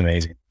hour. This is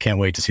amazing. Can't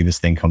wait to see this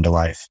thing come to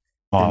life.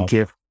 Thank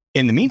you.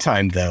 In the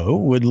meantime, though,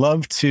 would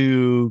love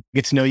to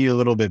get to know you a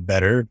little bit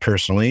better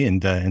personally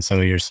and some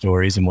of your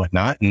stories and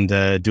whatnot, and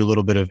do a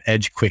little bit of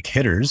Edge Quick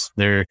Hitters.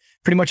 They're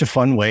pretty much a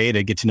fun way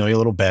to get to know you a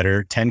little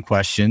better. 10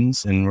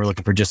 questions, and we're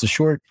looking for just a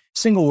short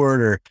single word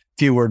or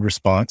few word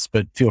response,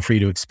 but feel free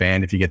to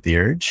expand if you get the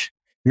urge.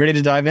 You ready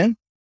to dive in?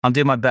 I'll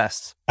do my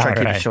best. Try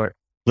to keep it short.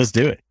 Let's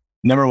do it.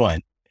 Number 1,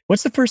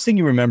 what's the first thing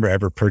you remember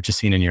ever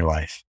purchasing in your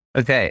life?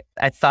 Okay.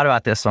 I thought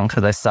about this one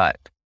because I saw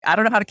it. I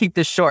don't know how to keep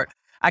this short.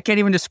 I can't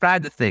even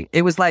describe the thing.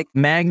 It was like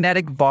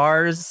magnetic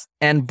bars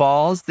and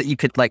balls that you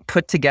could like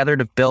put together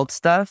to build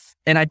stuff.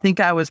 And I think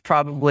I was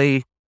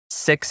probably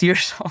 6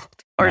 years old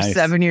or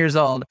 7 years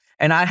old.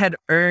 And I had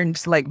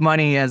earned like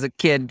money as a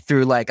kid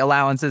through like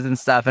allowances and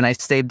stuff. And I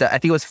saved, I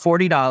think it was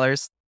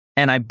 $40,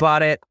 and I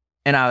bought it,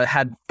 and I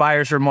had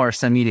buyer's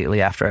remorse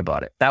immediately after I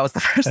bought it. That was the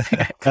first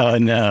thing. Oh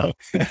no.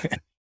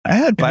 I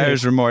had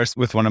buyer's remorse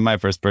with one of my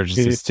first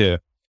purchases too.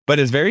 But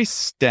it's very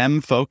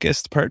STEM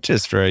focused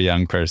purchase for a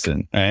young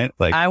person, right?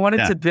 Like I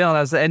wanted to build.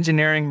 I was the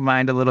engineering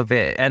mind a little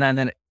bit, and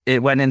then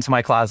it went into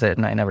my closet,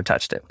 and I never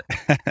touched it.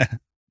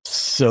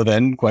 So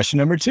then, question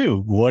number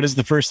 2: what is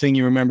the first thing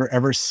you remember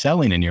ever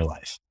selling in your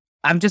life?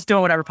 I'm just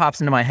doing whatever pops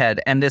into my head,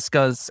 and this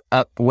goes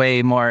up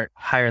way more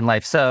higher in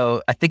life.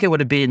 So I think it would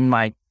have been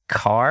my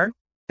car.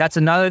 That's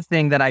another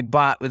thing that I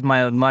bought with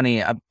my own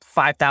money,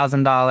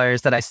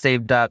 $5,000 that I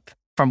saved up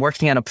from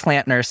working at a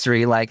plant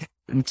nursery, like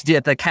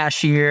at the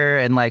cashier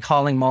and like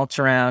hauling mulch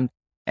around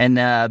and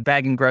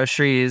bagging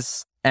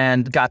groceries,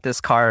 and got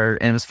this car,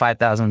 and it was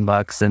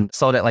 $5,000 and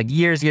sold it like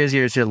years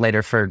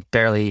later for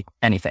barely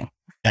anything.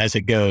 As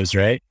it goes,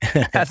 right?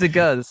 As it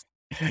goes.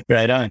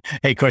 Right on.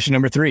 Hey, question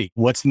number 3.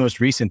 What's the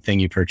most recent thing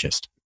you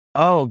purchased?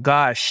 Oh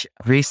gosh.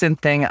 Recent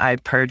thing I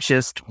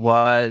purchased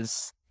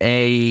was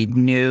a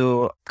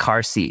new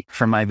car seat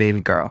for my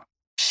baby girl.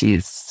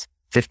 She's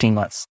 15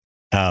 months.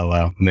 Oh,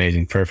 wow.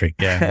 Amazing.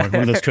 Perfect. Yeah.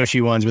 One of those cushy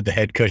ones with the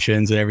head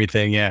cushions and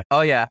everything. Yeah.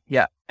 Oh, yeah.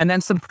 Yeah. And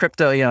then some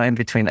crypto, in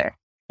between there.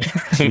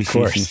 Of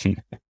course.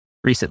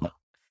 Recently.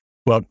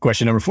 Well,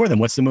 question number 4 then.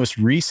 What's the most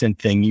recent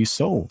thing you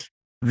sold?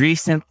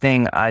 Recent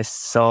thing I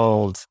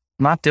sold.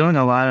 I'm not doing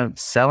a lot of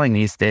selling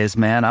these days,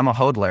 man. I'm a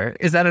hodler.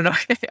 Is that an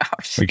okay?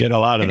 We get a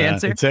lot of that.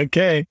 Answer? It's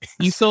okay.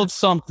 You sold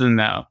something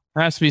though.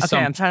 There has to be Okay,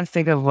 something. I'm trying to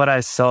think of what I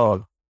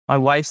sold. My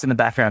wife's in the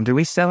background. Did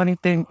we sell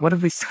anything? What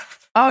did we sell?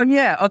 Oh,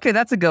 yeah. Okay,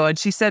 that's a good one.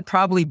 She said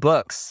probably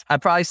books. I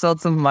probably sold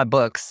some of my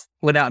books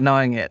without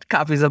knowing it.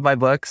 Copies of my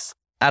books.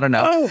 I don't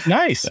know. Oh,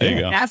 nice. There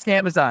you go. Ask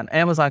Amazon.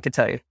 Amazon could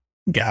tell you.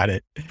 Got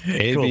it.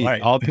 Cool. All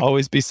right. I'll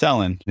always be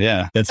selling.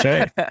 Yeah. That's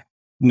right.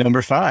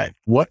 Number 5.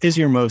 What is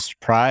your most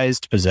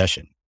prized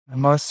possession? My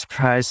most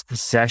prized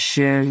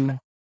possession,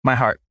 my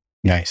heart.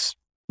 Nice.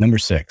 Number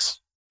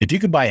 6. If you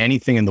could buy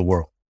anything in the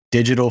world,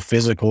 digital,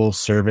 physical,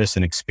 service,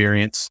 and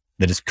experience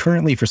that is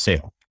currently for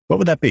sale, what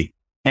would that be?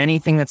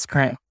 Anything that's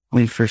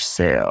currently for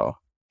sale.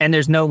 And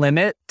there's no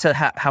limit to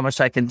how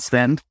much I can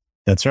spend.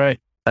 That's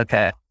right.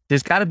 Okay.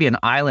 There's got to be an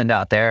island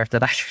out there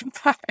that I should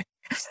buy.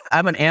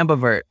 I'm an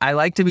ambivert. I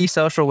like to be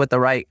social with the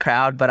right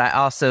crowd, but I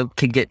also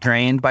could get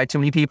drained by too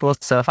many people.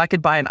 So if I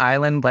could buy an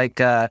island like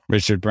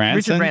Richard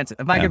Branson.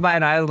 If I could buy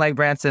an island like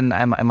Branson,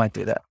 I might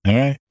do that. All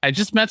right. I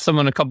just met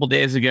someone a couple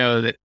days ago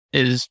that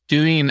is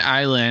doing an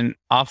island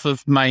off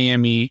of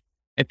Miami.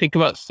 I think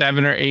about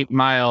 7 or 8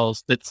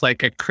 miles. That's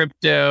like a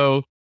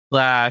crypto/green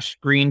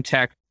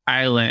tech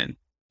island.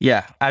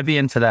 Yeah, I'd be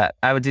into that.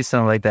 I would do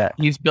something like that.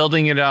 He's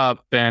building it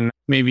up, and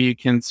maybe you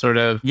can sort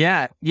of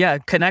Yeah.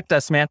 Connect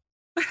us, man.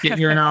 get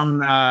your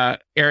own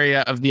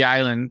area of the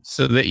island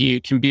so that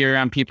you can be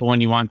around people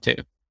when you want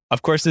to.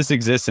 Of course, this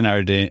exists in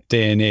our day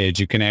and age.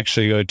 You can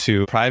actually go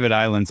to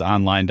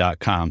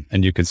privateislandsonline.com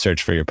and you can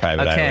search for your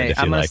private island. Okay, If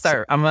you I'm gonna like.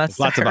 start. I'm gonna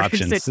start. Lots of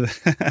options.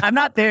 I'm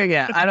not there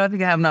yet. I don't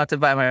think I have enough to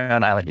buy my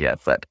own island yet,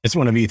 but It's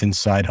one of Ethan's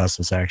side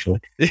hustles, actually.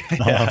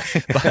 Yeah.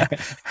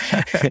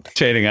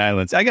 Trading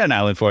islands. I got an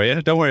island for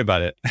you. Don't worry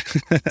about it.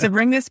 to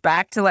bring this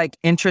back to like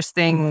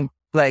interesting,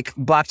 like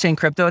blockchain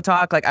crypto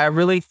talk, like I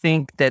really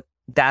think that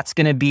that's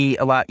going to be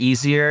a lot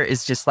easier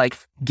is just like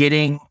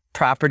getting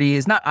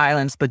properties, not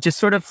islands, but just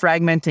sort of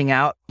fragmenting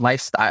out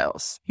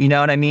lifestyles. You know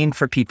what I mean?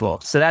 For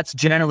people. So that's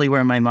generally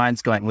where my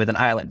mind's going with an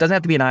island. Doesn't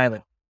have to be an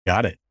island.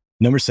 Got it.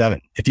 Number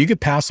 7. If you could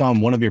pass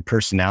on one of your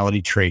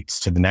personality traits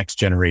to the next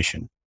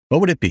generation,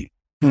 what would it be?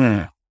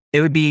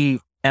 It would be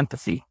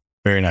empathy.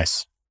 Very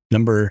nice.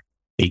 Number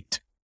 8.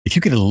 If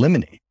you could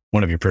eliminate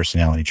one of your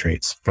personality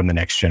traits from the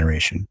next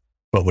generation,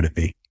 what would it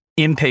be?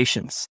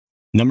 Impatience.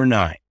 Number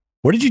 9.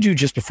 What did you do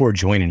just before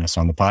joining us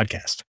on the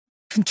podcast?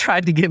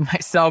 tried to get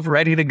myself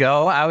ready to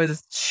go. I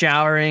was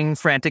showering,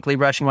 frantically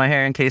brushing my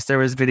hair in case there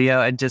was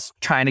video, and just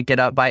trying to get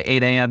up by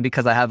 8 a.m.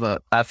 because I have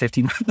a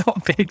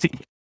 15-month-old baby.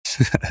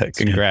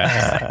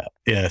 Congrats.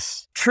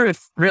 Yes.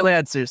 Truth, real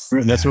answers.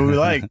 That's what we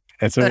like.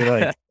 That's what we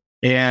like.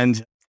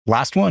 And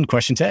last one,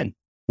 question 10.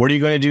 What are you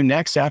going to do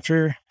next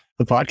after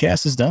the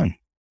podcast is done?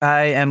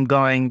 I am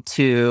going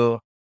to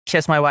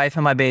kiss my wife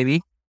and my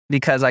baby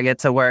because I get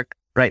to work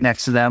right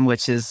next to them,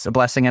 which is a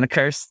blessing and a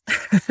curse.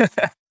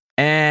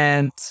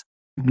 And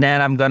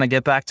then I'm going to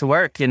get back to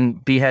work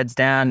and be heads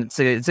down.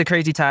 It's a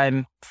crazy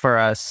time for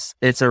us.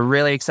 It's a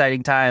really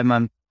exciting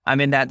time.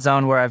 I'm in that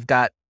zone where I've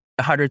got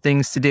 100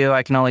 things to do.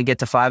 I can only get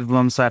to 5 of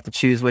them, so I have to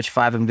choose which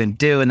 5 I'm going to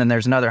do. And then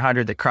there's another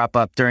 100 that crop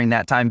up during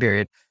that time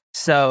period.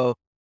 So,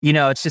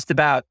 it's just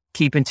about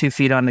keeping 2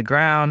 feet on the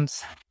ground.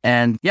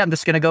 And yeah, I'm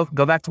just going to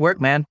go back to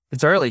work, man.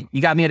 It's early.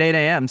 You got me at 8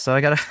 a.m., so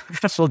I got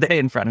a full day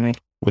in front of me.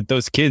 With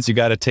those kids, you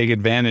got to take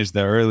advantage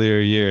the earlier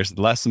years.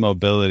 Less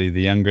mobility,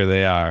 the younger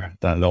they are.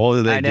 The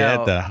older they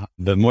get,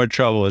 the more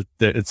trouble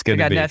it's going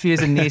to be. I got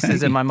nephews and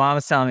nieces, and my mom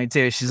was telling me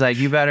too. She's like,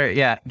 you better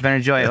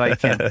enjoy it while you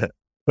can.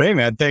 Well, hey,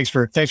 man, thanks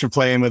for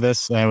playing with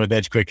us with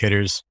Edge Quick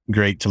Hitters.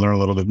 Great to learn a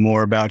little bit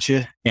more about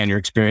you and your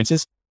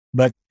experiences.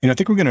 But I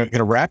think we're gonna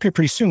wrap here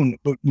pretty soon.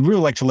 But we'd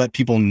really like to let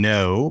people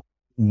know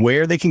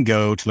where they can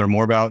go to learn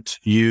more about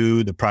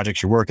you, the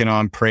projects you're working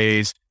on,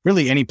 Praise,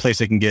 really any place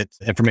they can get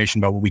information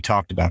about what we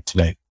talked about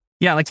today.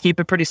 Yeah, I like to keep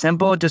it pretty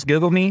simple. Just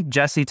Google me,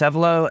 Jesse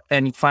Tevolo,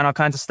 and you find all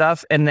kinds of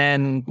stuff. And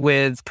then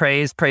with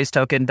Praise,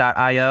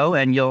 praisetoken.io,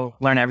 and you'll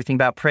learn everything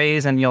about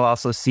Praise, and you'll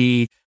also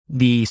see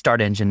the start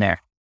engine there.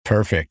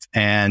 Perfect.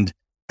 And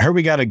I heard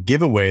we got a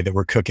giveaway that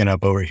we're cooking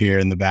up over here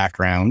in the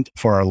background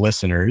for our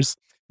listeners.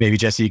 Maybe,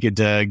 Jesse, you could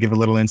give a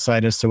little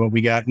insight as to what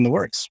we got in the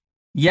works.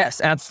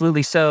 Yes,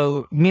 absolutely.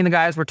 So me and the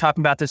guys were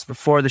talking about this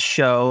before the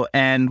show,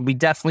 and we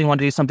definitely want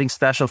to do something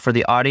special for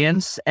the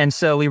audience. And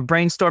so we were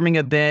brainstorming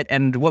a bit,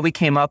 and what we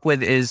came up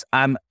with is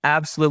I'm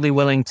absolutely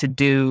willing to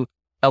do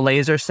a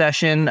laser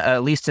session,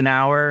 at least an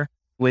hour,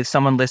 with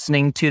someone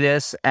listening to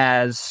this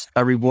as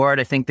a reward.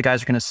 I think the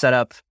guys are going to set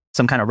up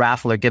some kind of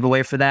raffle or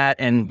giveaway for that.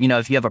 And,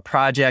 if you have a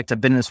project,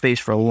 I've been in the space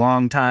for a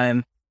long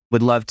time,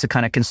 would love to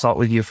kind of consult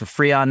with you for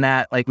free on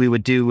that, like we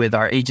would do with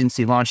our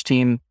agency launch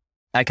team.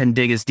 I can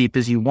dig as deep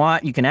as you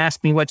want. You can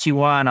ask me what you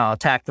want. I'll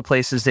attack the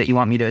places that you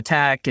want me to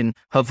attack, and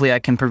hopefully I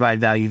can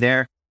provide value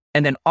there.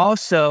 And then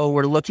also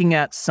we're looking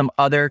at some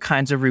other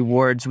kinds of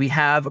rewards. We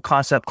have a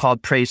concept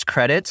called Praise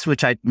Credits,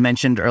 which I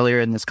mentioned earlier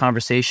in this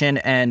conversation,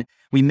 and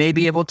we may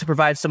be able to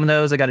provide some of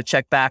those. I got to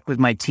check back with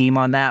my team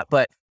on that,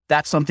 but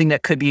that's something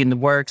that could be in the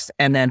works.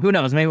 And then who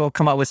knows, maybe we'll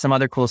come up with some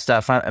other cool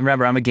stuff.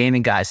 Remember, I'm a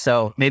gaming guy,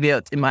 so maybe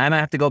I might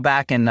have to go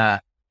back and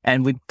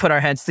we put our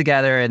heads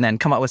together and then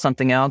come up with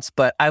something else.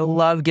 But I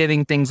love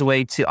giving things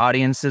away to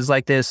audiences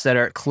like this that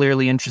are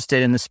clearly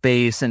interested in the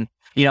space. And,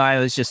 I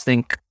always just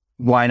think,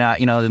 why not?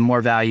 The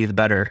more value, the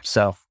better.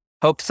 So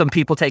hope some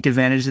people take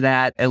advantage of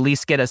that, at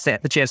least get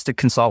the chance to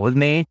consult with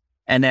me.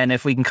 And then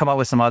if we can come up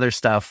with some other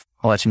stuff,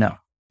 I'll let you know.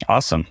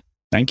 Awesome.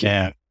 Thank you.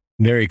 Yeah.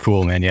 Very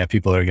cool, man. Yeah,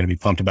 people are going to be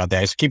pumped about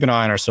that. So keep an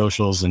eye on our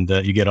socials and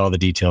you get all the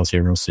details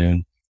here real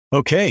soon.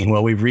 Okay,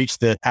 well, we've reached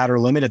the outer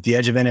limit at the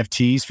edge of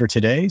NFTs for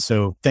today.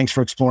 So thanks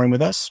for exploring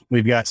with us.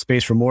 We've got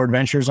space for more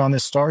adventures on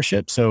this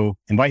starship. So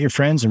invite your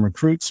friends and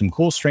recruit some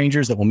cool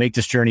strangers that will make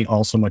this journey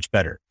all so much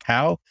better.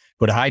 How?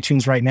 Go to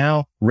iTunes right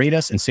now, rate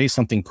us and say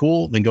something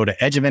cool. Then go to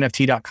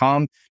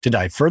edgeofnft.com to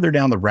dive further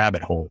down the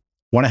rabbit hole.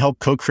 Want to help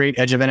co-create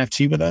Edge of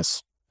NFT with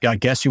us? Got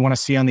guests you want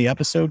to see on the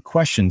episode?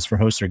 Questions for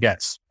hosts or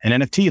guests? An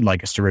NFT you'd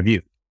like us to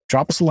review?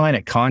 Drop us a line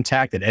at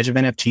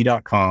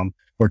contact@edgeofnft.com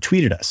or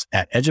tweet at us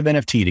at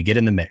edgeofnft to get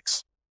in the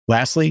mix.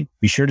 Lastly,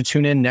 be sure to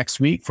tune in next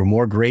week for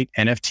more great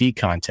NFT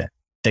content.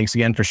 Thanks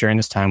again for sharing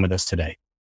this time with us today.